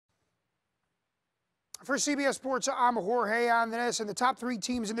For CBS Sports, I'm Jorge on this, and the top three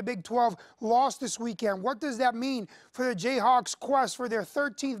teams in the Big 12 lost this weekend. What does that mean for the Jayhawks' quest for their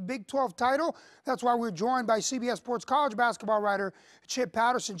 13th Big 12 title? That's why we're joined by CBS Sports college basketball writer Chip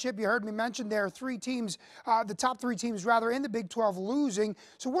Patterson. Chip, you heard me mention there are three teams, the top three teams rather, in the Big 12 losing.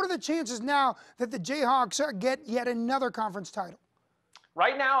 So what are the chances now that the Jayhawks get yet another conference title?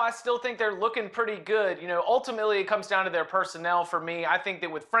 Right now, I still think they're looking pretty good. You know, ultimately, it comes down to their personnel for me. I think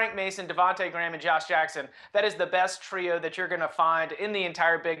that with Frank Mason, Devontae Graham, and Josh Jackson, that is the best trio that you're going to find in the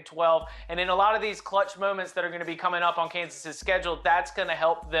entire Big 12. And in a lot of these clutch moments that are going to be coming up on Kansas's schedule, that's going to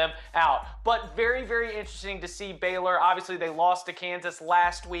help them out. But very, very interesting to see Baylor. Obviously, they lost to Kansas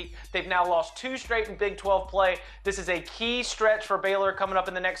last week. They've now lost 2 straight in Big 12 play. This is a key stretch for Baylor coming up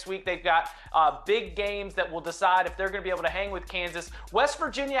in the next week. They've got big games that will decide if they're going to be able to hang with Kansas. West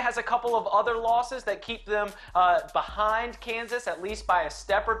Virginia has a couple of other losses that keep them behind Kansas, at least by a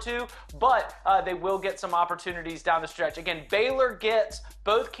step or two, but they will get some opportunities down the stretch. Again, Baylor gets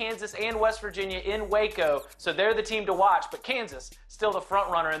both Kansas and West Virginia in Waco, so they're the team to watch, but Kansas still the front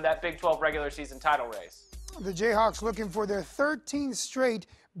runner in that Big 12 regular season title race. The Jayhawks looking for their 13th straight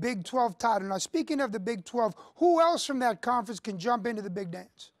Big 12 title. Now, speaking of the Big 12, who else from that conference can jump into the big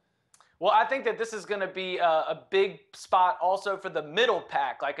dance? Well, I think that this is going to be a big spot also for the middle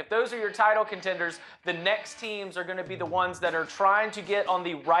pack. Like, if those are your title contenders, the next teams are going to be the ones that are trying to get on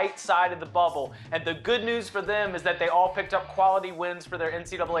the right side of the bubble. And the good news for them is that they all picked up quality wins for their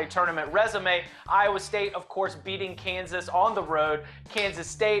NCAA tournament resume. Iowa State, of course, beating Kansas on the road. Kansas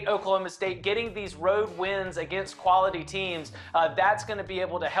State, Oklahoma State, getting these road wins against quality teams, that's going to be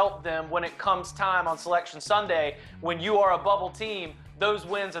able to help them when it comes time on Selection Sunday. When you are a bubble team, those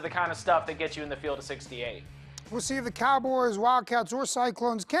wins are the kind of stuff that gets you in the field of 68. We'll see if the Cowboys, Wildcats, or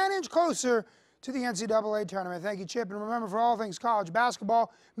Cyclones can inch closer to the NCAA tournament. Thank you, Chip. And remember, for all things college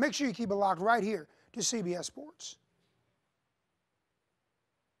basketball, make sure you keep it locked right here to CBS Sports.